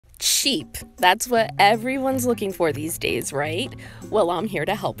Cheap. That's what everyone's looking for these days, right? Well, I'm here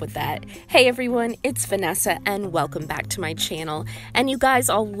to help with that. Hey everyone, it's Vanessa and welcome back to my channel. And you guys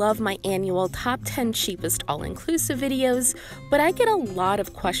all love my annual top 10 cheapest all-inclusive videos, but I get a lot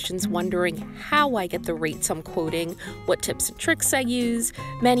of questions wondering how I get the rates I'm quoting, what tips and tricks I use.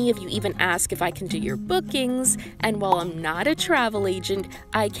 Many of you even ask if I can do your bookings, and while I'm not a travel agent,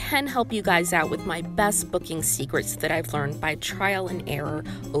 I can help you guys out with my best booking secrets that I've learned by trial and error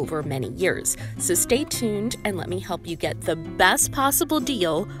over many years. So stay tuned and let me help you get the best possible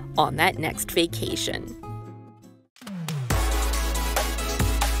deal on that next vacation.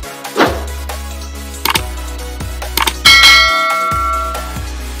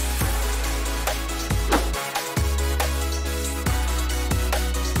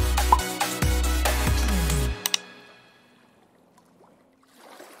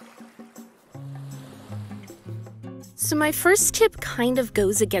 So my first tip kind of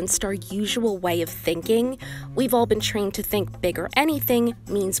goes against our usual way of thinking. We've all been trained to think bigger anything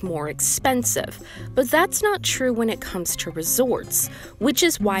means more expensive, but that's not true when it comes to resorts, which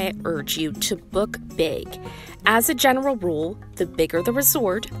is why I urge you to book big. As a general rule, the bigger the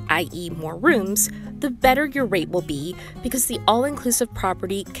resort, i.e. more rooms, the better your rate will be because the all-inclusive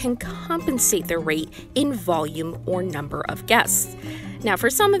property can compensate their rate in volume or number of guests. Now,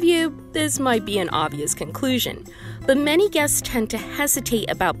 for some of you, this might be an obvious conclusion, but many guests tend to hesitate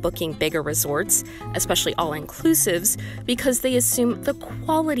about booking bigger resorts, especially all-inclusives, because they assume the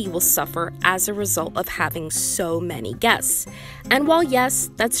quality will suffer as a result of having so many guests. And while yes,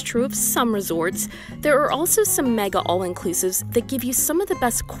 that's true of some resorts, there are also some mega all-inclusives that give you some of the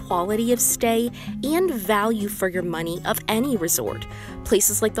best quality of stay and value for your money of any resort.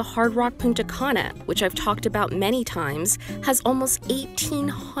 Places like the Hard Rock Punta Cana, which I've talked about many times, has almost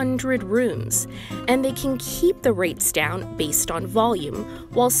 1,800 rooms, and they can keep the rates down based on volume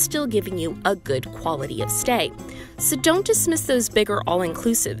while still giving you a good quality of stay. So don't dismiss those bigger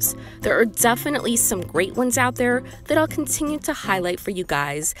all-inclusives. There are definitely some great ones out there that I'll continue to highlight for you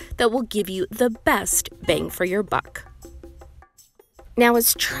guys that will give you the best bang for your buck. Now,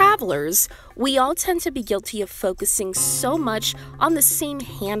 as travelers, we all tend to be guilty of focusing so much on the same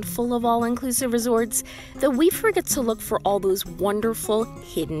handful of all-inclusive resorts that we forget to look for all those wonderful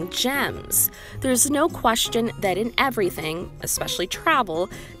hidden gems. There's no question that in everything, especially travel,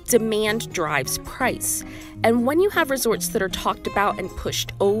 demand drives price. And when you have resorts that are talked about and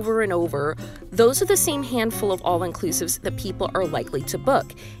pushed over and over, those are the same handful of all-inclusives that people are likely to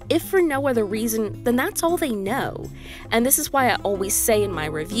book. If for no other reason, then that's all they know. And this is why I always say in my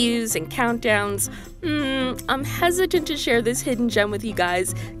reviews and countdowns, I'm hesitant to share this hidden gem with you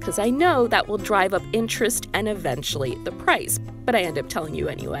guys because I know that will drive up interest and eventually the price, but I end up telling you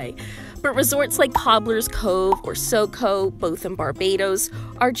anyway. But resorts like Cobbler's Cove or SoCo, both in Barbados,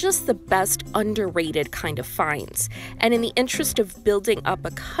 are just the best underrated kind of finds. And in the interest of building up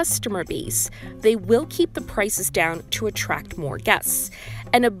a customer base, they will keep the prices down to attract more guests.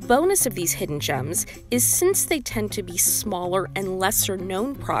 And a bonus of these hidden gems is since they tend to be smaller and lesser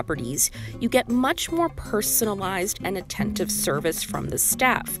known properties, you get much more personalized and attentive service from the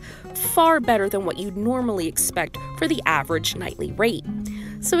staff, far better than what you'd normally expect for the average nightly rate.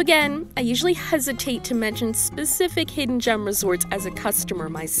 So again, I usually hesitate to mention specific hidden gem resorts as a customer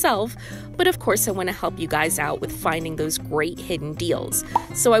myself, but of course I want to help you guys out with finding those great hidden deals.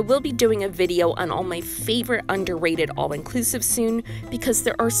 So I will be doing a video on all my favorite underrated all-inclusive soon because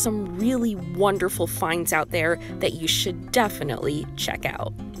there are some really wonderful finds out there that you should definitely check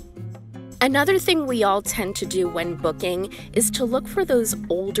out. Another thing we all tend to do when booking is to look for those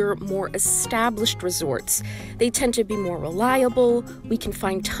older, more established resorts. They tend to be more reliable, we can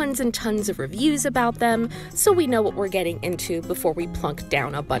find tons and tons of reviews about them, so we know what we're getting into before we plunk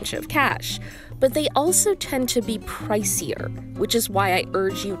down a bunch of cash. But they also tend to be pricier, which is why I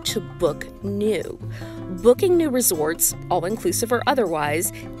urge you to book new. Booking new resorts, all-inclusive or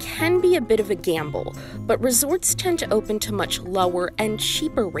otherwise, can be a bit of a gamble, but resorts tend to open to much lower and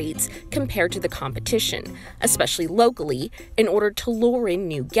cheaper rates compared to the competition, especially locally, in order to lure in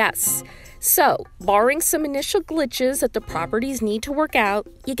new guests. So, barring some initial glitches that the properties need to work out,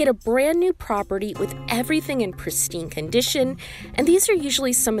 you get a brand new property with everything in pristine condition, and these are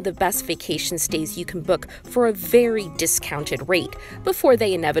usually some of the best vacation stays you can book for a very discounted rate before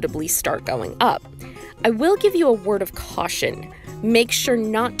they inevitably start going up. I will give you a word of caution. Make sure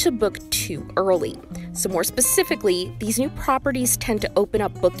not to book too early. So more specifically, these new properties tend to open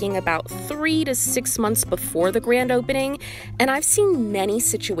up booking about 3 to 6 months before the grand opening, and I've seen many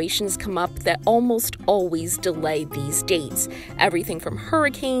situations come up that almost always delay these dates. Everything from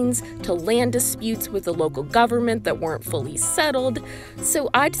hurricanes to land disputes with the local government that weren't fully settled. So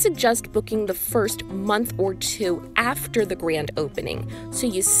I'd suggest booking the first month or two after the grand opening, so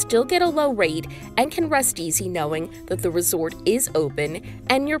you still get a low rate and can rest easy knowing that the resort is open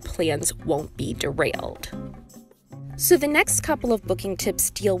and your plans won't be derailed. So the next couple of booking tips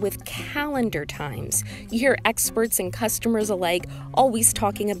deal with calendar times. You hear experts and customers alike always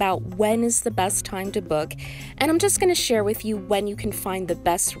talking about when is the best time to book, and I'm just going to share with you when you can find the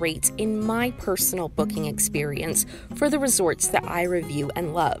best rates in my personal booking experience for the resorts that I review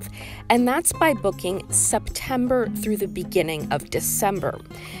and love. And that's by booking September through the beginning of December.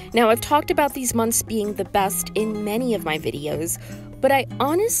 Now, I've talked about these months being the best in many of my videos, but I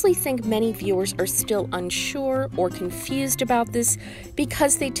honestly think many viewers are still unsure or confused about this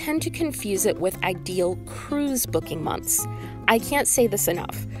because they tend to confuse it with ideal cruise booking months. I can't say this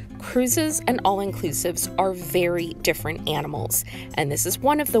enough. Cruises and all-inclusives are very different animals, and this is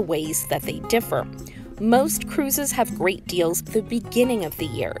one of the ways that they differ. Most cruises have great deals at the beginning of the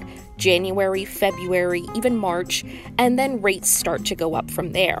year, January, February, even March, and then rates start to go up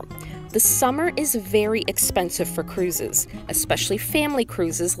from there. The summer is very expensive for cruises, especially family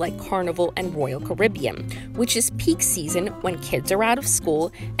cruises like Carnival and Royal Caribbean, which is peak season when kids are out of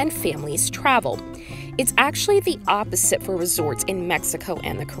school and families travel. It's actually the opposite for resorts in Mexico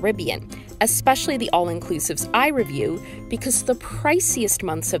and the Caribbean, especially the all-inclusives I review, because the priciest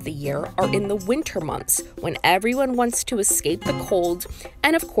months of the year are in the winter months when everyone wants to escape the cold,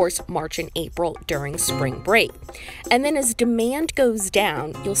 and of course March and April during spring break. And then as demand goes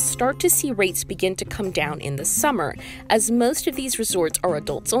down, you'll start to see rates begin to come down in the summer, as most of these resorts are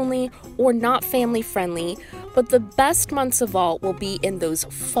adults only or not family friendly, but the best months of all will be in those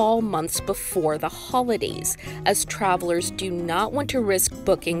fall months before the holidays, as travelers do not want to risk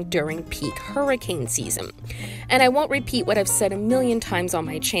booking during peak hurricane season. And I won't repeat what I've said a million times on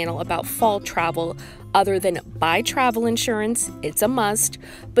my channel about fall travel, other than buy travel insurance, it's a must,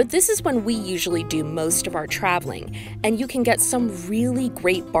 but this is when we usually do most of our traveling, and you can get some really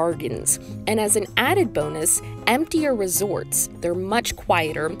great bargains. And as an added bonus, emptier resorts, they're much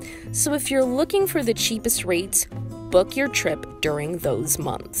quieter, so if you're looking for the cheapest rates, book your trip during those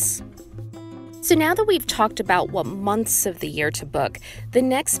months. So now that we've talked about what months of the year to book, the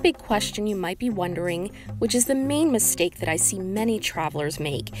next big question you might be wondering, which is the main mistake that I see many travelers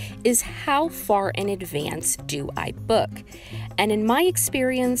make, is how far in advance do I book? And in my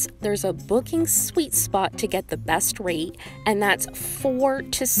experience, there's a booking sweet spot to get the best rate, and that's 4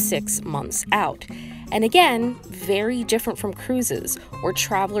 to 6 months out. And again, very different from cruises, where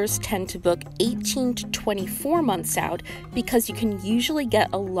travelers tend to book 18 to 24 months out because you can usually get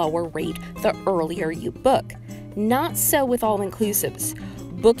a lower rate the earlier you book. Not so with all-inclusives.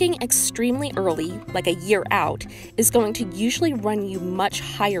 Booking extremely early, like a year out, is going to usually run you much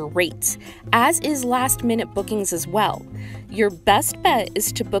higher rates, as is last-minute bookings as well. Your best bet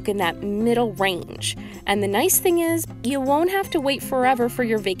is to book in that middle range. And the nice thing is, you won't have to wait forever for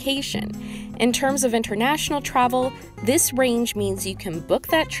your vacation. In terms of international travel, this range means you can book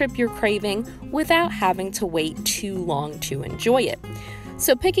that trip you're craving without having to wait too long to enjoy it.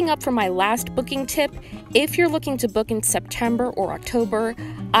 So picking up from my last booking tip, if you're looking to book in September or October,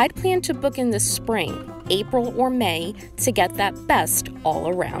 I'd plan to book in the spring, April or May, to get that best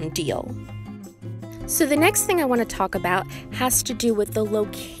all-around deal. So the next thing I want to talk about has to do with the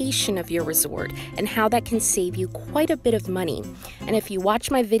location of your resort and how that can save you quite a bit of money. And if you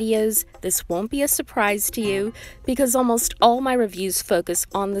watch my videos, this won't be a surprise to you because almost all my reviews focus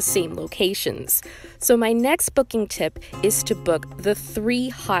on the same locations. So my next booking tip is to book the 3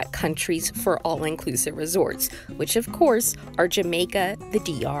 hot countries for all-inclusive resorts, which of course are Jamaica, the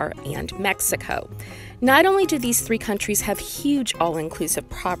DR, and Mexico. Not only do these 3 countries have huge all-inclusive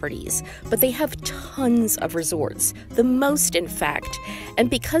properties, but they have tons of resorts, the most in fact. And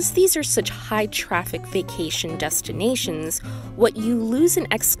because these are such high-traffic vacation destinations, what you lose in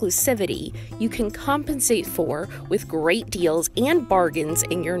exclusivity, you can compensate for with great deals and bargains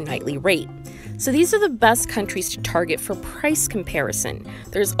in your nightly rate. So these are the best countries to target for price comparison.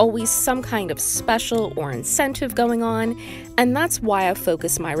 There's always some kind of special or incentive going on, and that's why I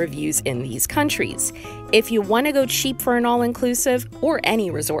focus my reviews in these countries. If you want to go cheap for an all-inclusive, or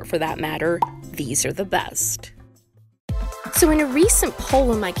any resort for that matter, these are the best. So in a recent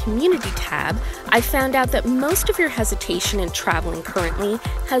poll in my community tab, I found out that most of your hesitation in traveling currently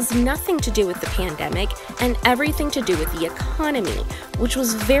has nothing to do with the pandemic and everything to do with the economy, which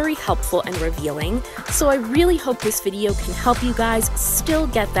was very helpful and revealing. So I really hope this video can help you guys still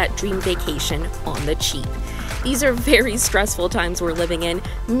get that dream vacation on the cheap. These are very stressful times we're living in,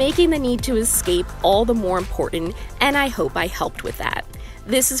 making the need to escape all the more important, and I hope I helped with that.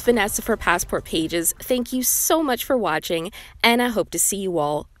 This is Vanessa for Passport Pages. Thank you so much for watching, and I hope to see you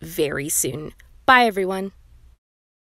all very soon. Bye, everyone.